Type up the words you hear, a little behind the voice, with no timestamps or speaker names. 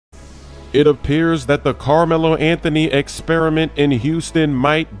It appears that the Carmelo Anthony experiment in Houston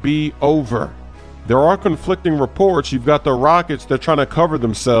might be over. There are conflicting reports. You've got the Rockets, they're trying to cover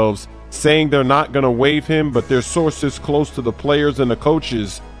themselves, saying they're not going to waive him, but there's sources close to the players and the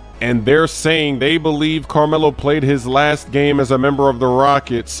coaches, and they're saying they believe Carmelo played his last game as a member of the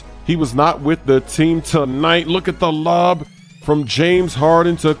Rockets. He was not with the team tonight. Look at the lob from James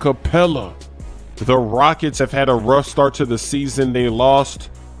Harden to Capella. The Rockets have had a rough start to the season. They lost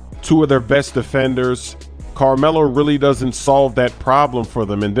two of their best defenders. Carmelo really doesn't solve that problem for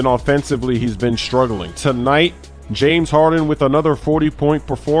them, and then offensively he's been struggling. Tonight, James Harden with another 40-point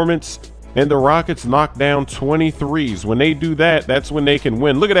performance, and the Rockets knock down 23s. When they do that, that's when they can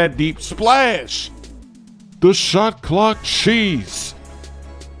win. Look at that deep splash. The shot clock cheese.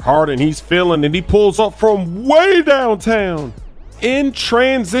 Harden, he's feeling it. He pulls up from way downtown. In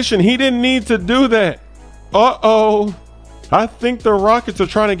transition, he didn't need to do that. Uh-oh. I think the Rockets are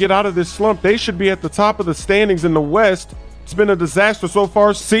trying to get out of this slump. They should be at the top of the standings in the West. It's been a disaster so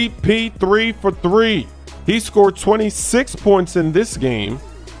far. CP 3 for 3. He scored 26 points in this game.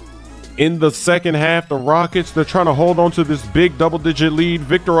 In the second half, the Rockets, they're trying to hold on to this big double-digit lead.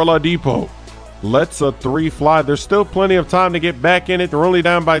 Victor Oladipo lets a 3 fly. There's still plenty of time to get back in it. They're only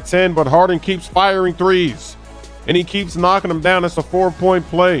down by 10, but Harden keeps firing threes, and he keeps knocking them down. That's a 4-point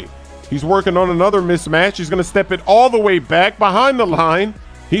play. He's working on another mismatch. He's going to step it all the way back behind the line.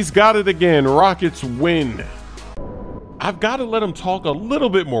 He's got it again. Rockets win. I've got to let him talk a little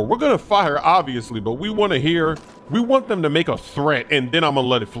bit more. We're going to fire, obviously, but we want them to make a threat, and then I'm going to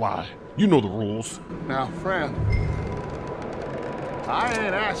let it fly. You know the rules. Now, friend, I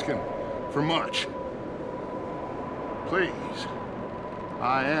ain't asking for much. Please,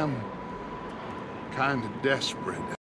 I am kind of desperate.